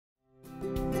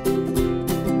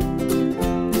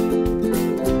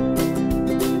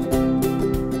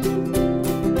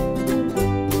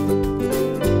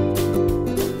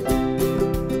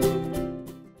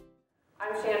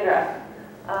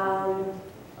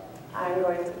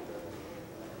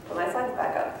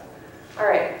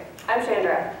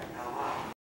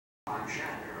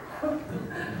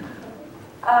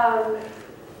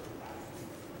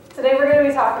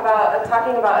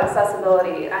talking about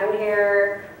accessibility. I'm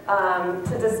here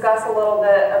to discuss a little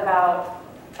bit about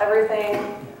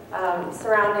everything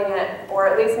surrounding it, or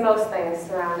at least most things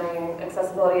surrounding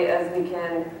accessibility as we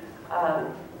can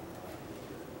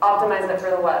optimize it for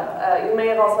the web. You may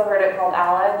have also heard it called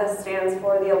ALLY. This stands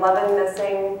for the 11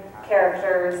 missing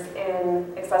characters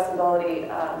in accessibility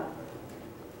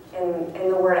in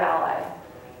the word ALLY.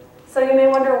 So you may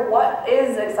wonder, what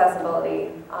is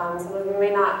accessibility? Some of you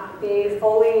may not be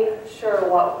fully sure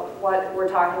what we're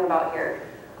talking about here.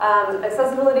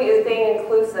 Accessibility is being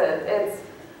inclusive. It's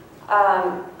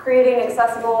creating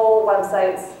accessible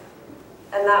websites,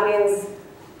 and that means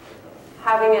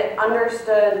having it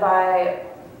understood by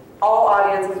all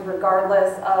audiences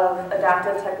regardless of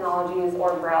adaptive technologies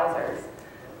or browsers.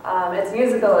 It's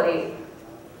usability,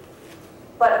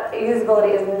 but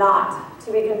usability is not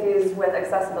to be confused with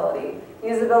accessibility.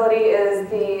 Usability is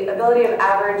the ability of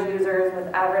average users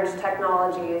with average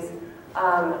technologies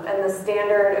and the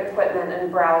standard equipment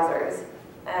and browsers,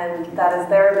 and that is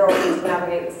their ability to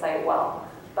navigate the site well.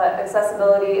 But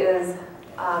accessibility is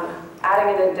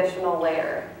adding an additional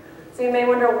layer. So you may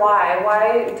wonder why.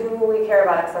 Why do we care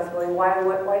about accessibility?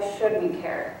 Why should we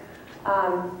care?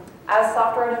 As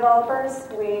software developers,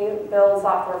 we build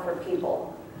software for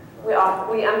people. We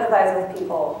empathize with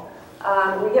people.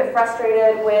 We get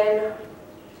frustrated when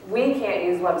we can't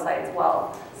use websites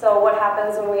well. So what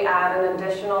happens when we add an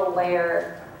additional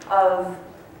layer of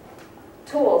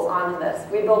tools onto this?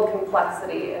 We build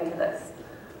complexity into this.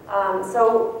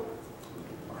 So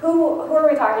who are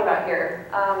we talking about here?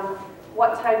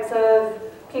 What types of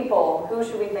people? Who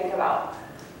should we think about?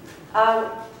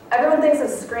 Everyone thinks of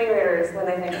screen readers when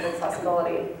they think of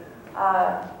accessibility.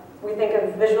 We think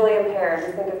of visually impaired.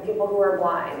 We think of people who are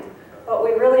blind. But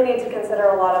we really need to consider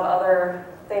a lot of other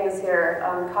things here,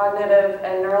 cognitive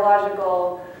and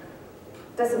neurological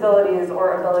disabilities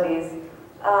or abilities.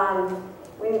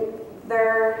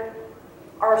 There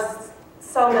are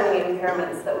so many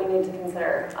impairments that we need to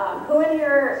consider. Who in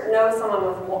here knows someone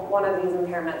with one of these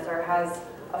impairments or has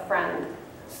a friend?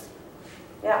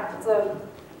 Yeah, so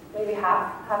maybe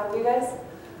half of you guys.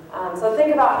 So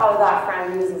think about how that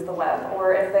friend uses the web,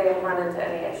 or if they run into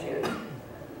any issues.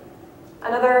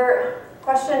 Another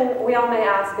question we all may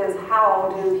ask is,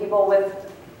 how do people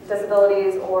with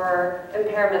disabilities or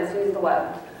impairments use the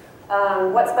web?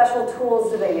 What special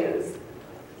tools do they use?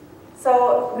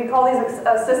 So we call these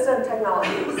assistive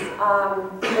technologies.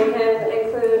 They can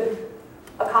include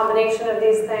a combination of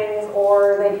these things,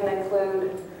 or they can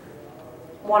include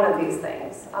one of these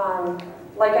things.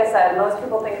 Like I said, most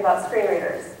people think about screen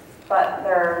readers, but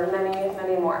there are many,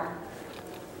 many more.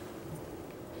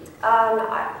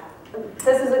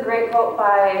 This is a great quote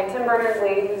by Tim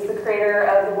Berners-Lee, who's the creator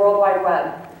of the World Wide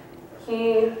Web.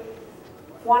 He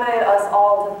wanted us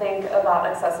all to think about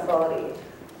accessibility.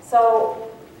 So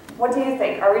what do you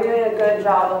think? Are we doing a good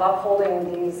job of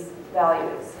upholding these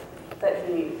values that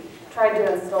he tried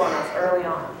to instill in us early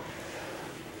on?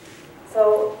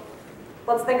 So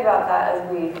let's think about that as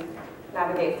we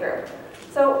navigate through.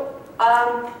 So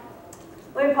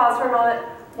let me pause for a moment.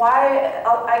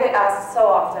 I get asked so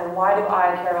often, why do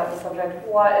I care about this subject?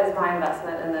 What is my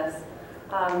investment in this?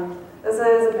 This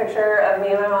is a picture of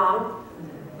me and my mom.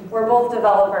 We're both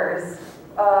developers.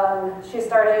 She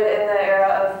started in the era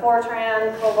of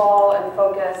Fortran, COBOL, and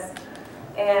Focus.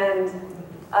 And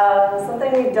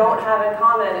something we don't have in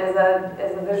common is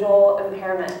a visual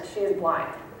impairment. She's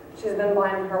blind. She's been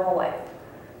blind her whole life.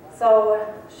 So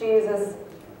she uses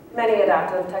many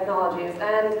adaptive technologies.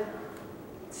 And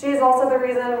she's also the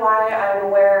reason why I'm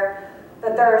aware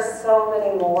that there are so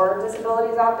many more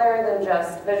disabilities out there than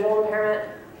just visual impairment.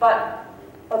 But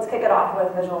let's kick it off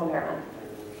with visual impairment.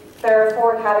 There are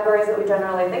 4 categories that we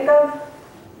generally think of.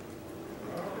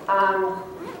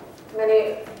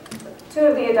 2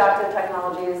 of the adaptive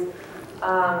technologies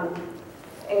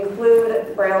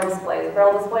include Braille displays.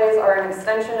 Braille displays are an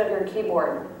extension of your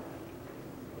keyboard.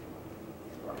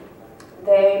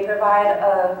 They provide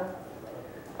a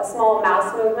small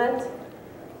mouse movement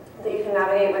that you can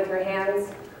navigate with your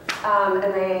hands,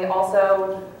 and they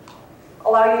also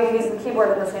allow you to use the keyboard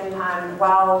at the same time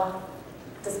while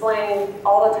displaying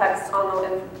all the text on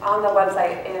the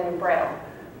website in Braille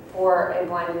for a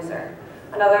blind user.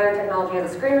 Another technology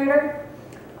is a screen reader.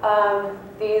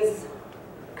 These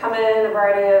come in a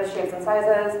variety of shapes and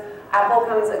sizes. Apple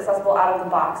comes accessible out of the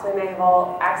box. We may have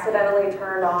all accidentally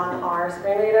turned on our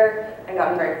screen reader and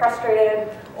gotten very frustrated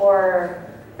or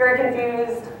very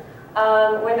confused.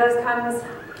 Windows comes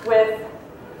with,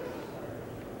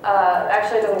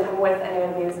 actually it doesn't come with any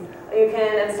of these. You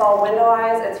can install Window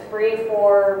Eyes. It's free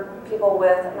for people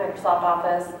with Microsoft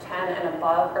Office 10 and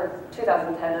above, or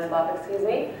 2010 and above, excuse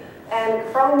me. And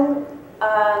Chrome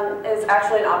is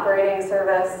actually an operating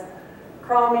service.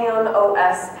 Chromium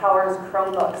OS powers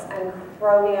Chromebooks, and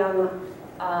Chromium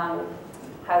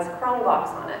has Chromebox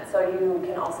on it. So you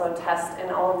can also test in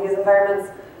all of these environments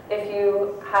if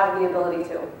you have the ability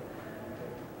to.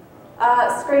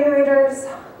 Screen readers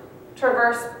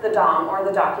traverse the DOM, or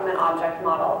the document object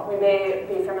model. We may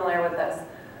be familiar with this.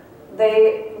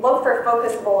 They look for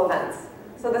focusable events.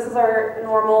 So this is our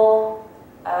normal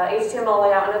HTML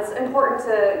layout, and it's important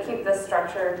to keep this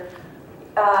structure.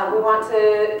 We want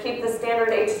to keep the standard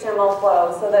HTML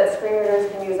flow so that screen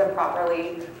readers can use it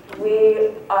properly.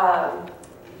 We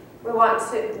want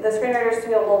the screen readers to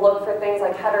be able to look for things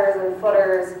like headers and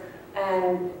footers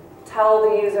and tell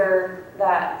the user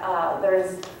that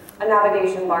there's a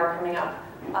navigation bar coming up.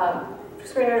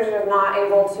 Screen readers are not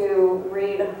able to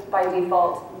read by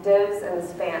default divs and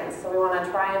spans, so we want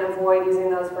to try and avoid using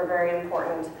those for very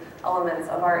important elements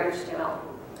of our HTML.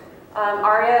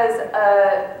 ARIA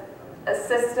is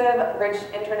assistive, rich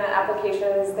internet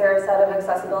applications. They're a set of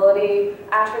accessibility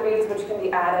attributes which can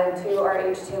be added to our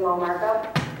HTML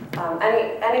markup.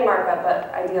 Any markup,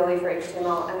 but ideally for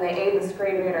HTML, and they aid the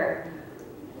screen reader.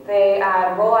 They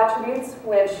add role attributes,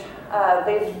 which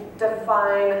they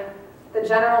define the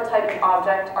general type of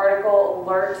object, article,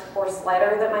 alert, or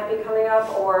slider that might be coming up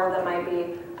or that might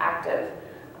be active.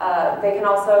 They can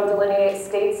also delineate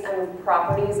states and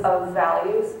properties of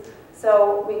values.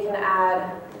 So we can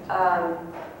add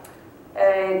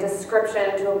a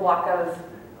description to a block of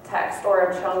text or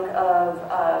a chunk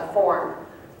of form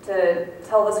to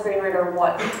tell the screen reader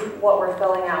what we're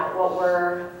filling out,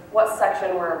 what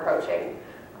section we're approaching.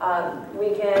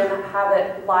 We can have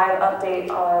it live update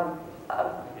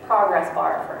a progress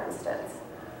bar, for instance.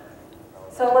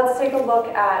 So let's take a look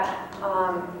at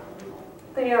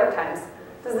the New York Times.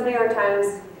 Does the New York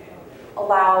Times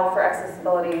allow for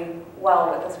accessibility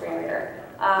well with the screen reader?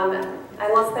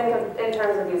 And let's think of in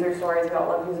terms of user stories. We all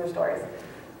love user stories.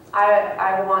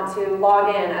 I want to log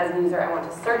in as a user. I want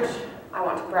to search. I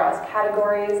want to browse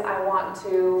categories. I want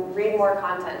to read more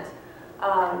content.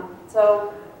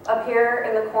 So up here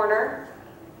in the corner,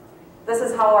 this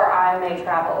is how our eye may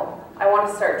travel. I want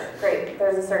to search. Great,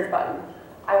 there's a search button.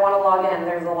 I want to log in.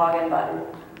 There's a login button.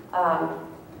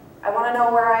 I want to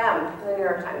know where I am in the New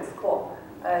York Times. Cool.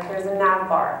 Here's a nav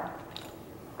bar.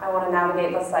 I want to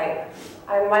navigate the site.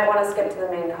 I might want to skip to the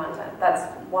main content. That's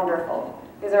wonderful.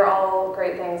 These are all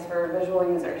great things for visual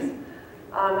users.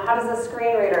 How does the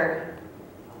screen reader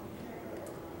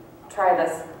try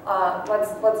this?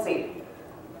 Let's see.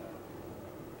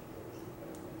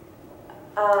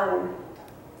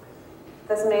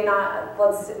 This may not,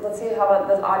 let's see how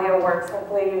this audio works.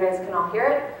 Hopefully you guys can all hear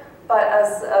it. But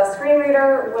a screen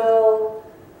reader will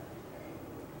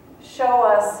show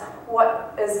us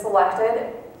what is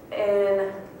selected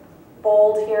in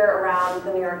bold here around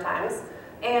the New York Times.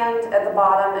 And at the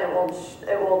bottom, it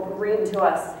will read to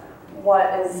us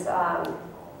what is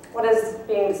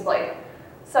being displayed.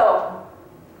 So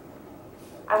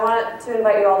I want to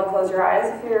invite you all to close your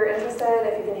eyes if you're interested,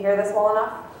 if you can hear this well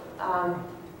enough.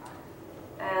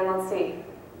 And let's see.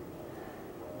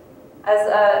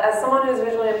 As someone who's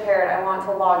visually impaired, I want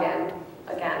to log in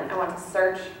again. I want to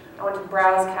search. I want to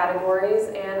browse categories,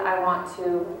 and I want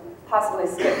to possibly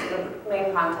skip to the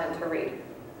main content to read.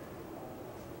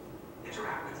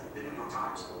 Interact with the New York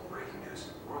Times, breaking news,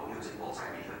 world news, and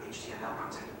multimedia HTML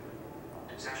content.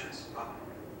 Sections button.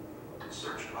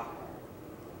 Search button.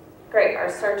 Great, our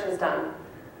search is done.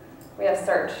 We have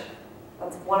search.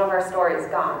 That's one of our stories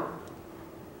gone.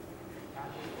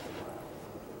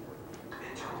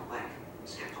 Internal link,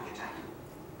 skip to content.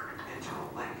 Internal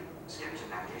link, skip to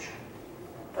navigation.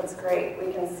 That's great.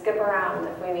 We can skip around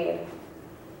if we need.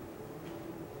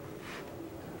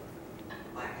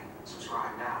 Link,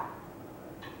 subscribe now.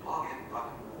 Login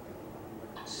button.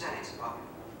 Settings button.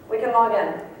 We can log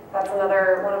in. That's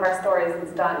another one of our stories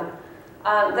that's done.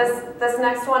 This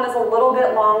next one is a little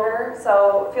bit longer,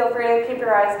 so feel free to keep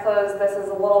your eyes closed. This is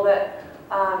a little bit,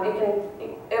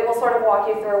 it will sort of walk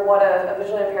you through what a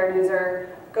visually impaired user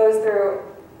goes through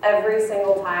every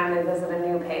single time they visit a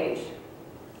new page.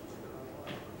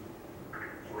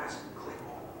 US,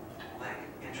 clickable. Link,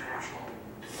 international.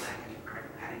 Link,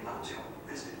 heading level 2,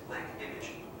 visit, link,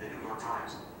 image, the New York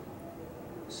Times.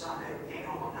 Sunday,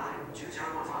 April 9, 2015,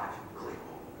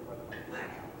 clickable. Link,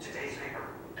 today's paper.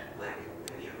 Link,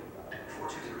 video,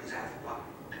 42 degrees F, up,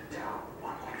 down,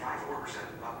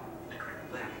 1.54% up.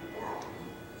 Link, world.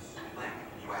 Link,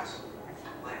 US.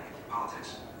 Link,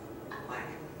 politics. Link,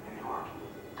 New York.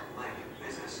 Link,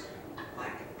 business.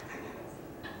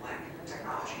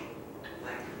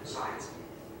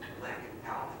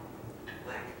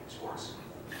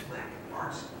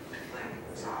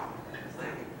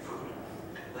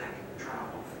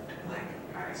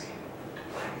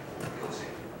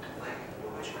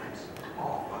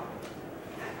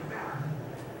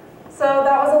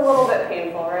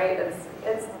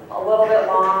 little bit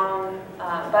long,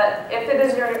 but if it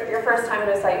is your first time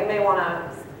to a site, you may want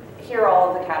to hear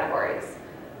all of the categories.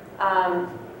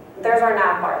 There's our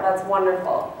nav bar. That's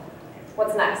wonderful.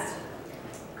 What's next?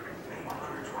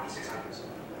 126 items.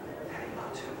 Heading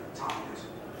up to top news.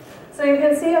 So you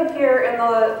can see up here in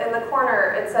the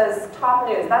corner, it says top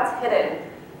news. That's hidden,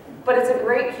 but it's a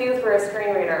great cue for a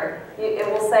screen reader. It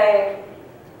will say,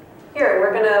 here,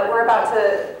 we're about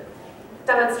to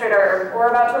demonstrate we're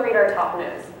about to read our top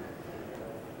news.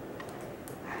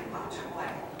 Heading up to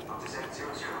blank. Up to 700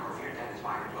 or fear dead is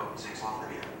Byron vote 6 off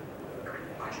Libya.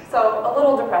 So a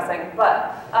little depressing,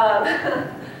 but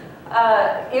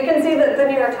you can see that the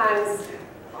New York Times,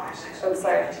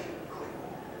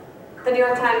 the New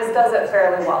York Times does it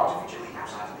fairly well.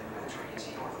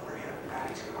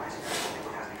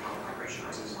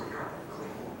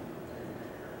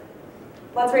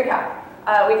 Let's recap.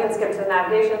 We can skip to the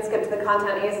navigation, skip to the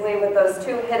content easily with those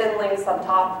 2 hidden links up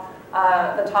top.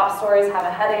 The top stories have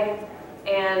a heading,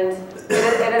 and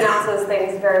it announces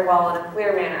things very well in a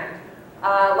clear manner.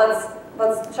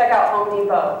 Let's check out Home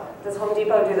Depot. Does Home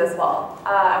Depot do this well?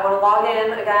 I want to log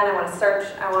in again. I want to search.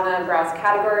 I want to browse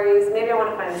categories. Maybe I want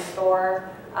to find a store,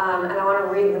 and I want to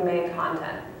read the main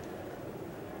content.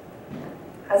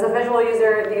 As a visual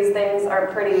user, these things are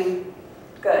pretty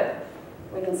good.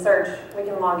 We can search. We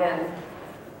can log in.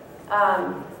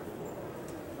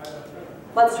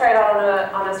 Let's try it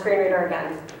out on a screen reader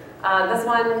again. This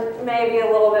one may be a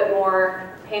little bit more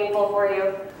painful for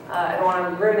you. I don't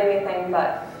want to ruin anything,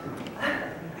 but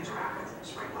Interactive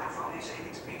Spring Black Friday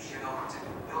savings HTML content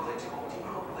built into Home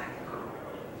Depot link.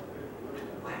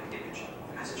 Link image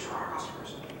message for our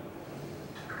customers.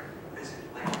 Visit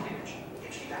link image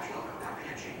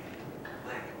ht-logo.png.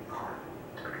 Link card.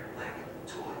 Link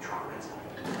tool and truck rental.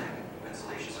 Link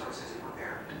installation services and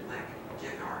repair. Link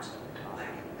gift cards.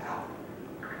 Link help.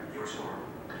 Your store.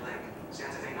 Link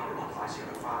Santa Fe number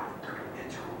 1505.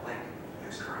 Internal link.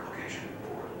 Use current location.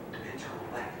 Or internal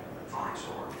link. Find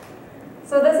store.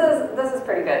 so this is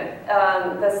pretty good,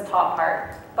 this top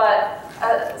part. But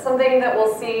something that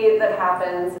we'll see that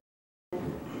happens.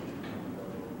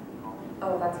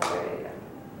 Oh, that's a great idea.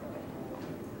 Okay.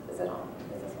 Is it on?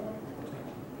 Is this one?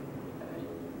 Okay.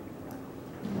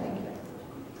 Thank you.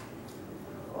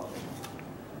 Cool.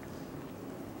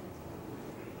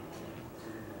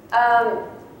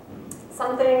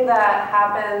 Something that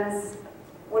happens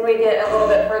when we get a little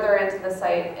bit further into the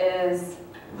site is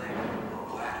Link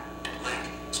local ad. Link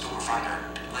store finder.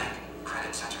 Link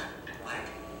credit center. Link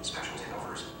specialty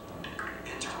offers.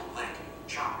 Internal link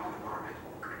shop department.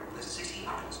 List 16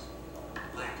 items.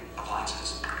 Link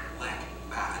appliances. Link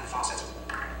bath and faucet.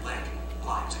 Link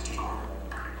blinds and decor.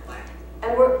 Link.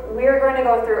 and we are going to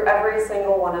go through every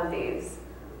single one of these.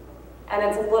 And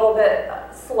it's a little bit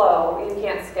slow. You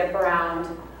can't skip around.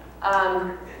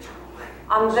 Internal link.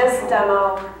 On this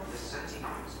demo, List 17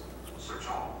 items. Search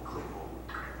all. Click all.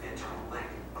 Internal link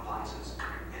appliances.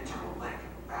 Internal link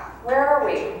bath. where are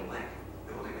we? Internal link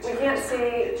building We materials. can't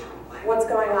see Internal link. what's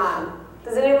going on.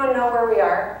 Does anyone know where we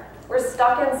are? We're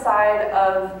stuck inside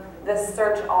of this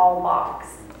search all box.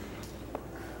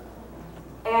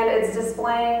 And it's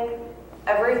displaying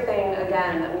everything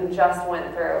again that we just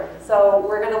went through. So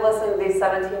we're going to listen to these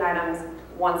 17 items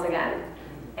once again.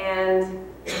 And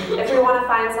if we want to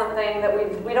find something that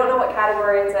we don't know what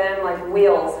category it's in, like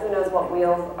wheels, who knows what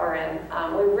wheels are in,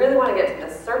 we really want to get to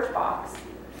this search box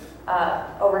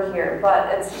over here, but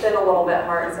it's been a little bit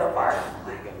hard so far.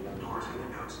 Link doors and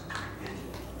windows.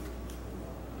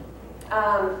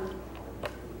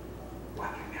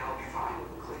 What can help you find?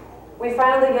 Click all. We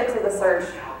finally get to the search,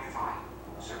 What can help you find?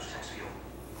 Search text field.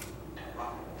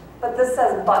 Button. but this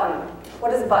says button.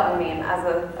 What does button mean as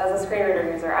a screen reader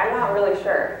user? I'm not really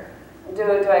sure. Do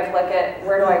I click it?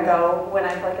 Where do I go when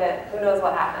I click it? Who knows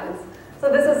what happens? So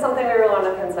this is something we really want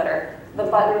to consider. The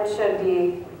button should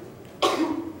be,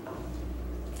 I'm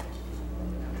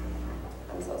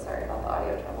so sorry about the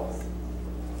audio troubles.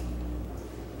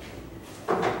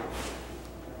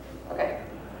 Okay.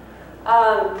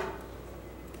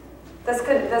 This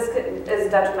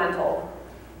is detrimental.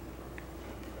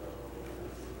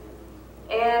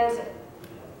 And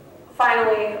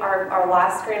finally, our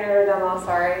last screen reader demo,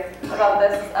 sorry about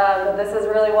this, but this is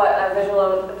really what a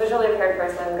visually impaired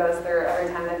person goes through every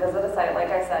time they visit a site, like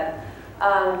I said.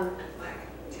 Link.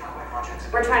 DIY projects.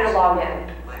 We're trying to log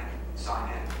in. Link. Sign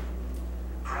in.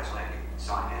 Press link.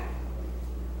 Sign in.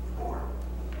 Or.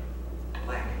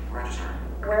 Link. Register.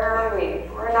 Where are we?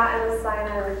 We're not in the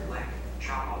sign-in. Link.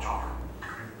 Shop all offer.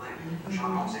 Link. Shop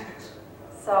all savings.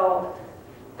 So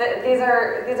these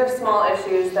are small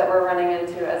issues that we're running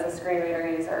into as a screen reader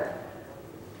user.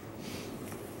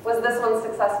 Was this one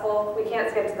successful? We can't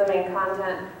skip to the main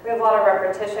content. We have a lot of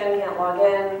repetition, can't log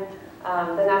in.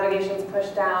 The navigation's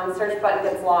pushed down, search button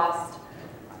gets lost.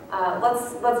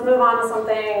 Let's move on to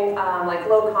something like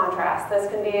low contrast. This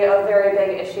can be a very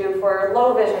big issue for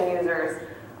low vision users.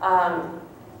 I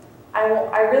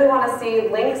really want to see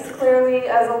links clearly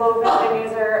as a low vision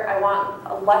user. I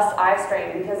want less eye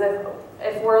strain, because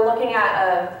if we're looking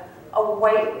at a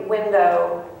white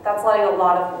window, that's letting a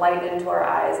lot of light into our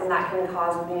eyes, and that can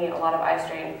cause me a lot of eye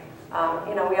strain.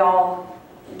 You know, we all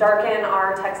darken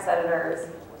our text editors.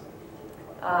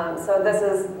 So this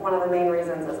is one of the main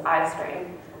reasons is eye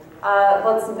strain.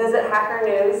 Let's visit Hacker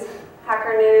News.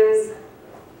 Hacker News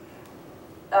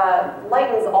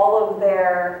lightens all of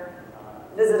their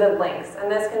visited links,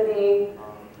 and this can be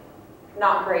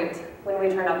not great when we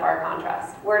turn up our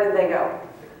contrast. Where did they go?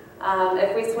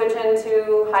 If we switch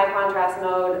into high contrast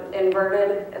mode,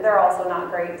 inverted, they're also not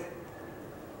great.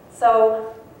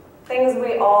 So things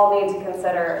we all need to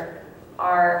consider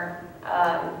are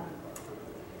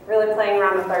really playing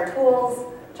around with our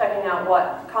tools, checking out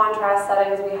what contrast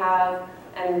settings we have,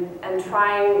 and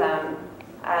trying them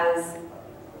as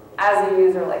a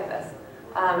user like this.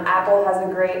 Apple has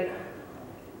a great,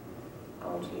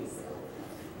 oh geez.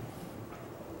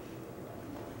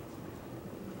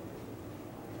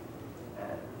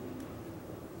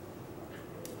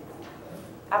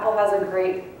 Apple has a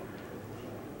great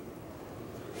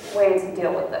way to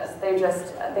deal with this.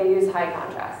 They use high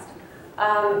contrast.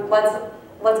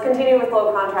 Let's continue with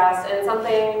low contrast and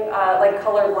something like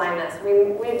color blindness.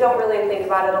 We don't really think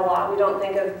about it a lot. We don't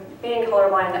think of being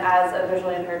colorblind as a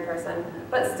visually impaired person.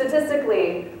 But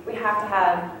statistically, we have to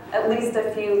have at least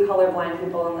a few colorblind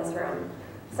people in this room.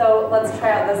 So let's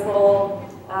try out this little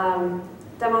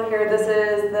demo here. This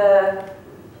is the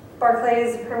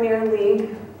Barclays Premier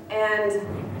League, and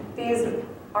these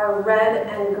are red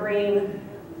and green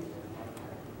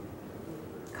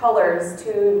colors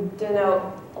to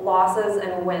denote losses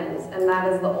and wins, and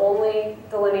that is the only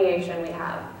delineation we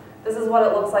have. This is what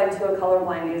it looks like to a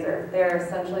colorblind user. They're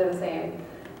essentially the same.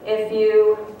 If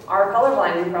you are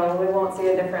colorblind, you probably won't see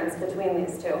a difference between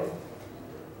these two.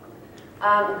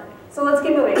 So let's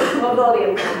keep moving.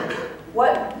 Mobility impairment.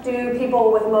 What do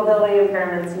people with mobility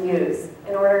impairments use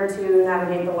in order to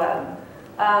navigate the web?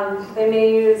 They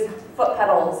may use foot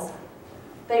pedals.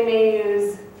 They may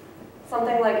use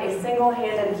something like a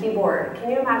single-handed keyboard.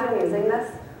 Can you imagine using this?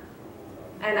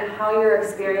 And how your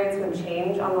experience would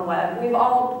change on the web? We've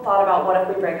all thought about what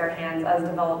if we break our hands as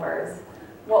developers?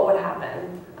 What would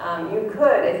happen? You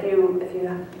could, if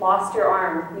you lost your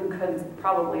arm, you could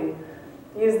probably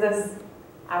use this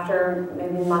after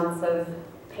maybe months of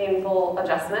painful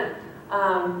adjustment.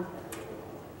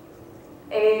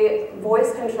 A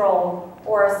voice control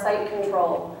or a sight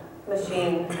control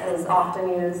machine is often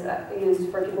used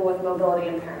for people with mobility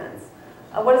impairments.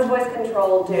 What does voice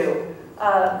control do?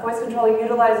 Voice control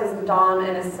utilizes the DOM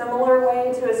in a similar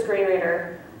way to a screen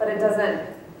reader, but it doesn't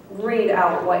read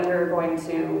out what you're going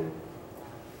to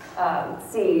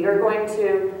see. You're going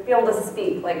to be able to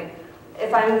speak. Like,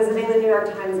 if I'm visiting the New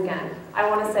York Times again, I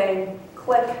want to say,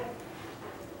 click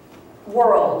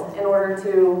world in order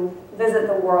to visit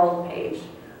the world page.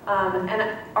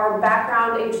 And our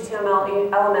background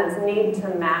HTML elements need to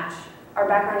match, our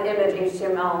background image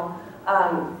HTML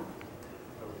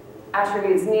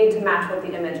attributes need to match what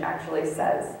the image actually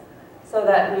says, so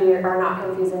that we are not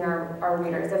confusing our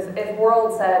readers. If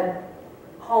world said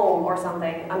home or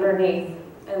something underneath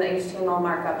in the HTML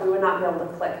markup, we would not be able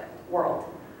to click world.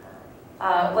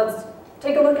 Let's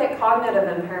take a look at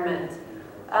cognitive impairment.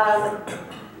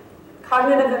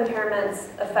 Cognitive impairments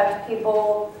affect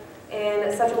people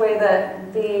in such a way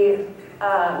that they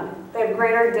have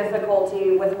greater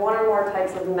difficulty with one or more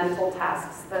types of mental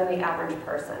tasks than the average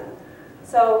person.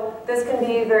 So this can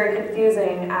be very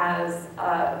confusing as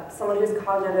someone who's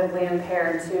cognitively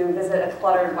impaired to visit a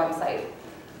cluttered website.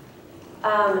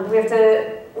 We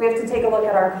have to take a look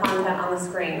at our content on the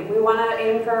screen. We want to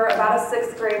aim for about a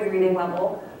 6th grade reading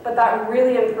level, but that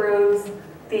really improves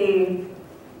the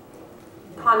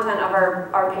content of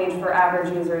our page for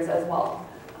average users as well.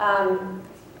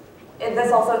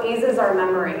 This also eases our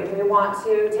memory. We want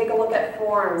to take a look at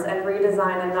forms and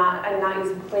redesign and not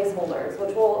use placeholders,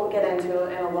 which we'll get into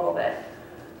in a little bit.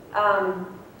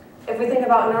 If we think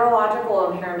about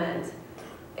neurological impairment,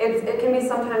 it can be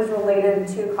sometimes related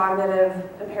to cognitive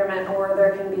impairment, or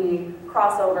there can be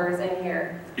crossovers in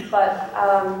here. But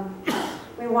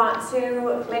we want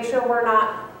to make sure we're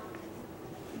not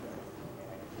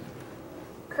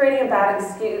creating a bad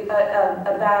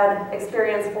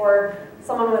experience for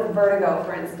someone with vertigo,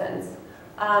 for instance.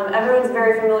 Everyone's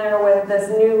very familiar with this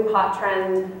new hot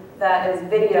trend, that is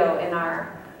video in our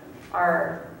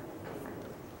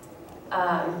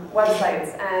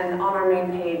websites and on our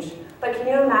main page. But can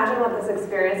you imagine what this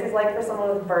experience is like for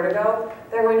someone with vertigo?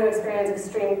 They're going to experience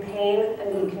extreme pain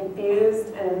and be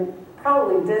confused and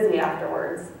probably dizzy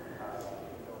afterwards.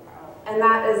 And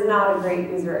that is not a great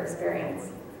user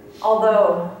experience,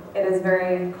 although it is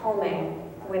very calming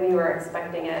when you are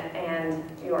expecting it and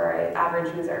you are an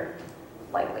average user,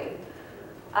 likely.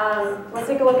 Let's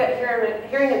take a look at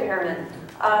hearing impairment.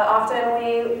 Often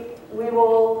we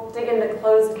will dig into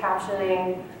closed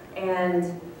captioning,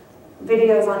 and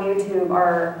videos on YouTube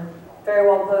are very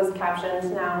well closed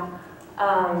captioned now.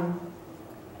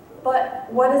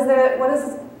 But what is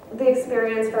the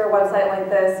experience for a website like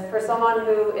this for someone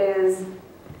who is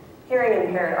hearing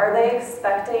impaired? Are they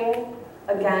expecting,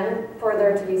 again, for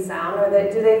there to be sound, or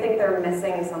do they think they're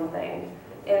missing something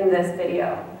in this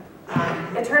video?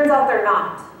 It turns out they're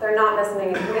not. They're not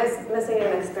missing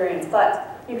an experience,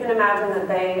 but you can imagine that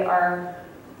they are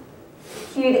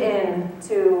keyed in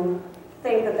to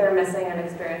think that they're missing an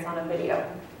experience on a video.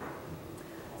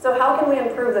 So how can we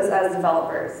improve this as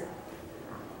developers?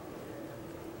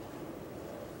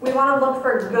 We want to look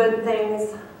for good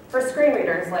things for screen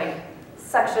readers, like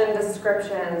section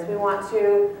descriptions. We want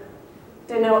to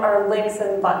denote our links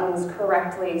and buttons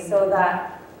correctly so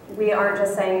that we aren't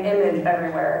just saying image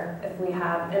everywhere if we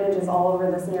have images all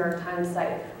over this New York Times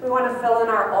site. We want to fill in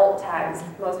our alt tags.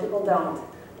 Most people don't,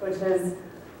 which is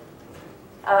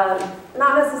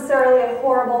not necessarily a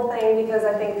horrible thing because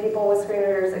I think people with screen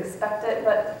readers expect it,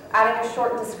 but adding a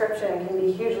short description can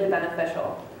be hugely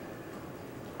beneficial.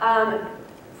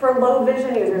 For low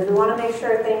vision users, we want to make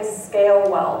sure things scale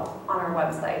well on our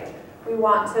website. We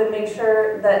want to make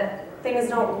sure that things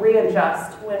don't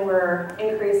readjust when we're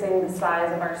increasing the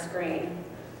size of our screen.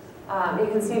 You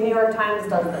can see New York Times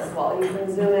does this well. You can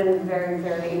zoom in very,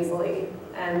 very easily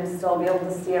and still be able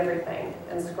to see everything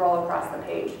and scroll across the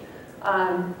page.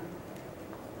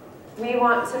 We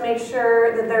want to make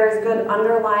sure that there is good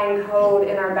underlying code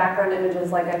in our background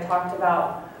images, like I talked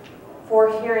about, for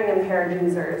hearing impaired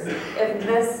users. If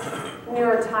this New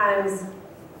York Times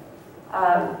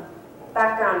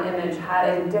background image had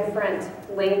a different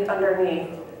link underneath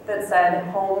that said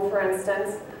home, for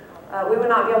instance, we would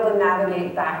not be able to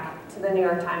navigate back to the New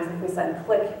York Times if we said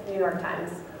click New York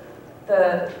Times.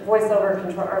 The voiceover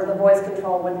control or the voice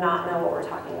control would not know what we're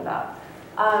talking about.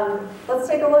 Let's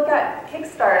take a look at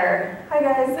Kickstarter. Hi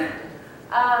guys.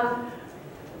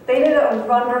 They did a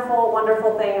wonderful,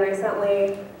 wonderful thing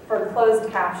recently for closed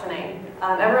captioning.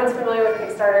 Everyone's familiar with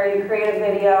Kickstarter. You create a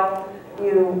video,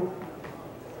 you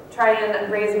try and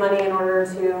raise money in order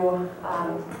to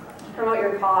promote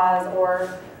your cause,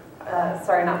 or,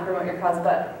 sorry, not promote your cause,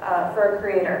 but for a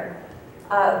creator.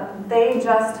 They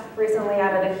just recently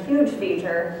added a huge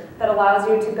feature that allows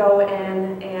you to go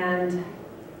in and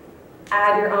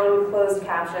add your own closed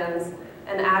captions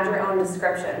and add your own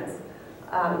descriptions,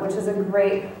 which is a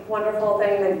great, wonderful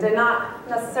thing they did not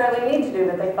necessarily need to do,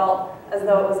 but they felt as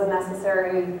though it was a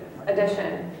necessary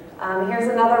addition. Here's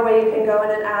another way you can go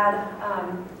in and add.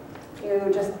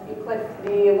 You click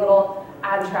the little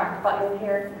add track button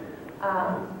here.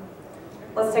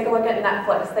 Let's take a look at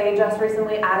Netflix. They just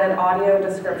recently added audio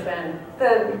description.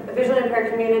 The visually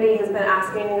impaired community has been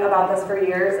asking about this for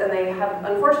years, and they have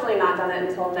unfortunately not done it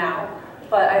until now.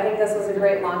 But I think this was a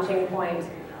great launching point.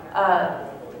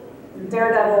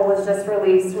 Daredevil was just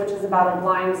released, which is about a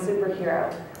blind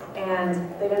superhero. And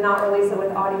they did not release it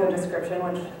with audio description,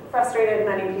 which frustrated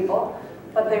many people.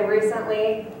 But they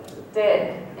recently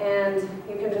did. And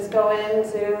you can just go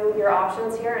into your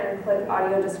options here and click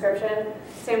audio description,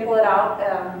 sample it out.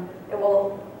 It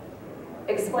will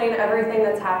explain everything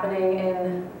that's happening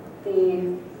in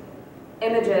the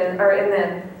images, or in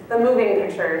the moving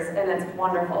pictures, and it's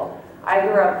wonderful. I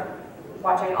grew up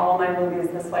watching all my movies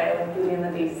this way, like Beauty and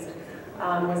the Beast.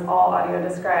 Was all audio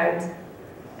described,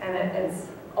 and it's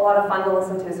a lot of fun to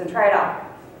listen to, so try it out.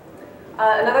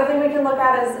 Another thing we can look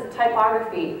at is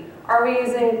typography. Are we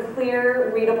using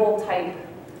clear, readable type?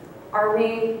 Are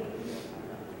we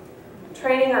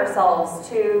training ourselves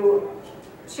to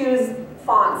choose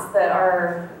fonts that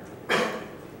are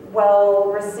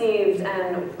well received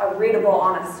and readable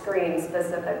on a screen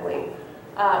specifically?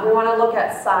 We want to look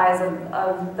at size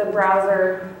of the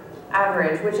browser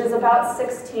average, which is about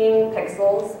 16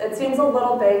 pixels. It seems a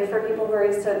little big for people who are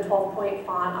used to a 12-point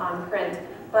font on print,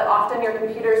 but often your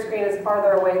computer screen is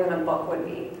farther away than a book would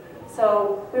be.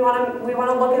 So we want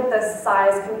to look at this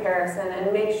size comparison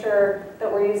and make sure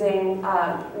that we're using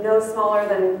no smaller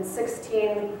than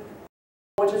 16,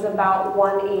 which is about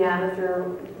 1 EM if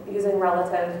you're using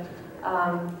relative.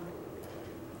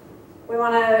 We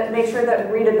want to make sure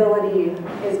that readability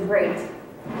is great.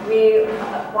 We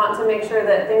want to make sure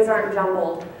that things aren't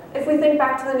jumbled. If we think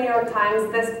back to the New York Times,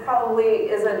 this probably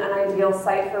isn't an ideal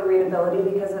site for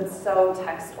readability because it's so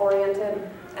text-oriented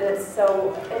and it's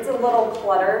a little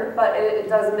cluttered, but it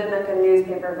does mimic a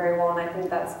newspaper very well, and I think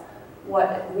that's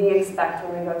what we expect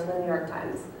when we go to the New York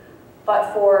Times.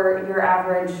 But for your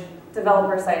average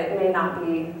developer site, it may not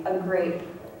be a great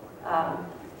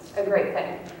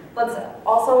thing. Let's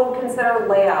also consider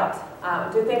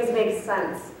layout. Do things make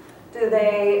sense? Do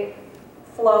they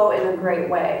flow in a great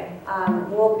way?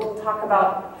 We'll talk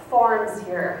about forms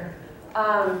here.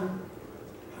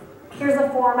 Here's a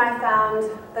form I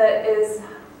found that is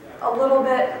a little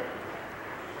bit,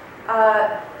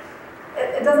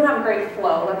 it doesn't have great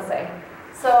flow, let's say.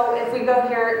 So if we go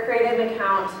here, create an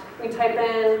account, we type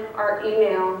in our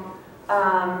email,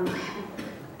 and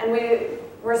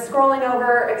we're scrolling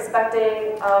over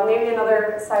expecting maybe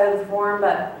another side of the form,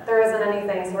 but there isn't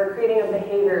anything. So we're creating a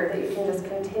behavior that you can just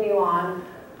continue on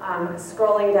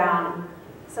scrolling down.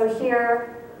 So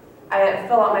here, I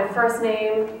fill out my first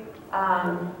name.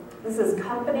 This is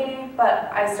company,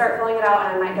 but I start filling it out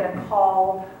and I might get a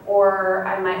call or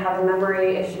I might have a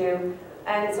memory issue.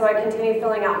 And so I continue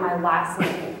filling out my last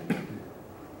name,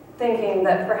 thinking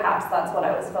that perhaps that's what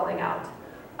I was filling out.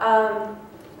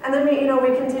 And then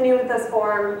we continue with this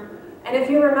form. And if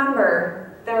you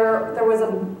remember, there was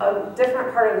a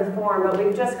different part of the form, but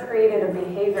we've just created a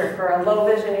behavior for a low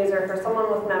vision user, for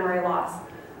someone with memory loss,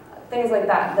 things like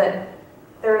that, that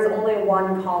there is only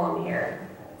one column here.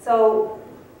 So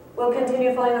we'll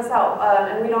continue filling this out,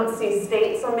 and we don't see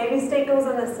state, so maybe state goes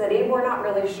in the city, we're not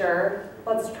really sure.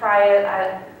 Let's try it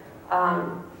at,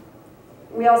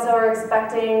 we also are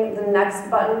expecting the next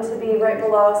button to be right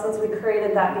below since we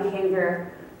created that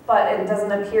behavior, but it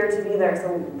doesn't appear to be there, so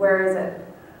where is it?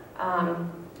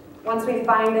 Once we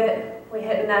find it, we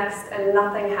hit next and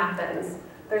nothing happens.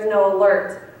 There's no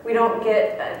alert. We don't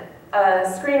get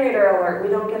a screen reader alert. We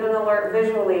don't get an alert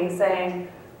visually saying,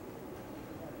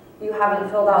 you haven't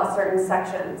filled out certain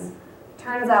sections.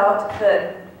 Turns out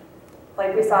that,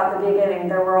 like we saw at the beginning,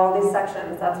 there were all these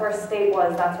sections. That's where state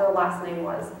was, that's where last name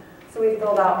was. So we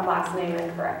filled out last name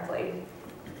incorrectly.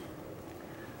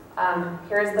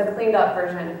 Here's the cleaned up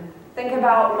version. Think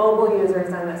about mobile users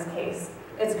in this case.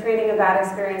 It's creating a bad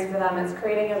experience for them. It's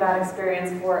creating a bad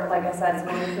experience for, like I said,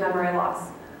 someone with memory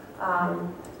loss.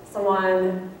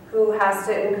 Someone who has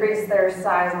to increase their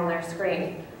size on their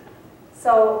screen.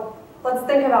 So let's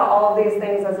think about all of these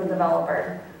things as a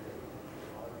developer.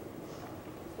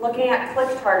 Looking at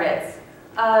click targets.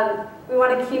 We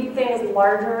want to keep things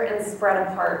larger and spread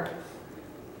apart.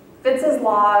 Fitz's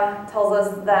law tells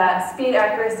us that speed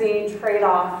accuracy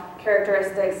trade-off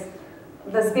characteristics,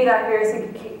 the speed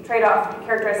accuracy trade-off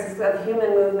characteristics of human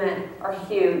movement are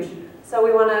huge. So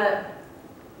we want to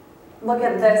look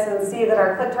at this and see that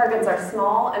our click targets are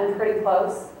small and pretty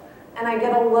close. And I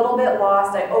get a little bit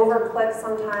lost. I over-click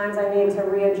sometimes. I need to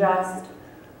readjust.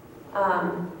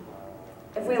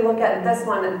 If we look at this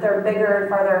one, they're bigger and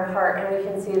farther apart, and we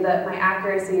can see that my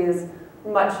accuracy is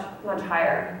much, much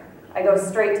higher. I go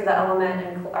straight to the element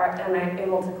and I'm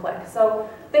able to click. So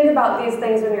think about these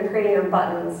things when you're creating your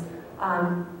buttons.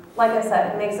 Like I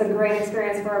said, it makes a great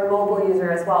experience for a mobile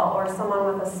user as well, or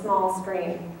someone with a small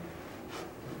screen.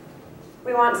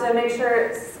 We want to make sure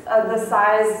the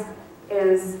size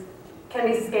can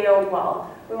be scaled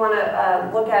well. We want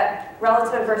to look at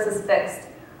relative versus fixed.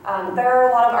 There are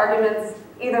a lot of arguments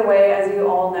either way, as you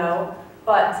all know,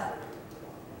 but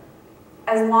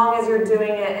as long as you're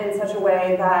doing it in such a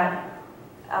way that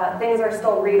things are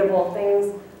still readable,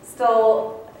 things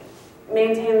still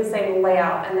maintain the same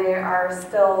layout, and they are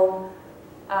still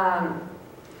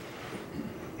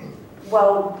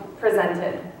well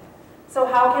presented. So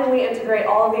how can we integrate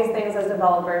all of these things as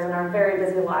developers in our very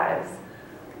busy lives?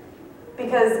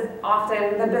 Because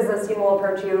often the business team will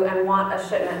approach you and want a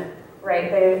shipment,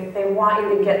 right? They want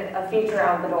you to get a feature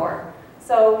out the door.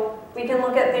 So we can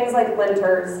look at things like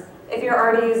linters. If you're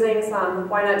already using some,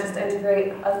 why not just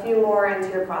integrate a few more into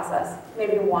your process?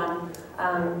 Maybe one.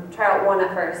 Try out one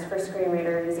at first for screen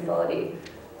reader usability.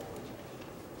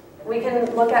 We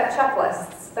can look at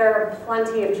checklists. There are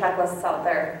plenty of checklists out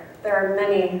there. There are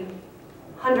many,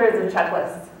 hundreds of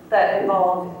checklists that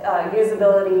involve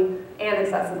usability and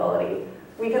accessibility.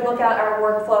 We can look at our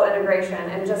workflow integration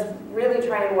and just really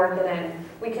try and work it in.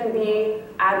 We can be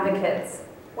advocates.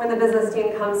 When the business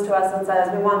team comes to us and says,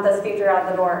 we want this feature out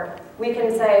the door, we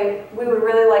can say, we would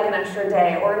really like an extra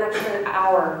day or an extra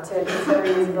hour to consider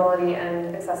usability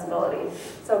and accessibility.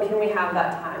 So can we have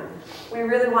that time? We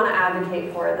really want to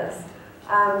advocate for this.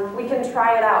 We can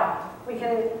try it out. We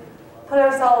can put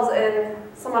ourselves in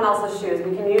someone else's shoes.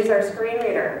 We can use our screen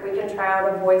reader. We can try out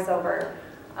a voiceover.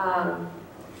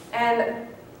 And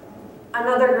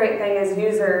another great thing is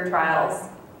user trials.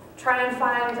 Try and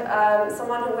find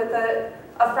someone with a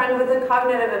friend with a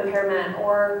cognitive impairment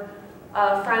or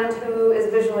a friend who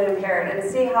is visually impaired and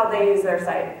see how they use their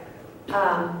site.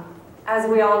 As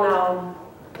we all know,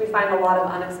 we find a lot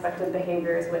of unexpected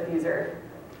behaviors with user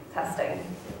testing.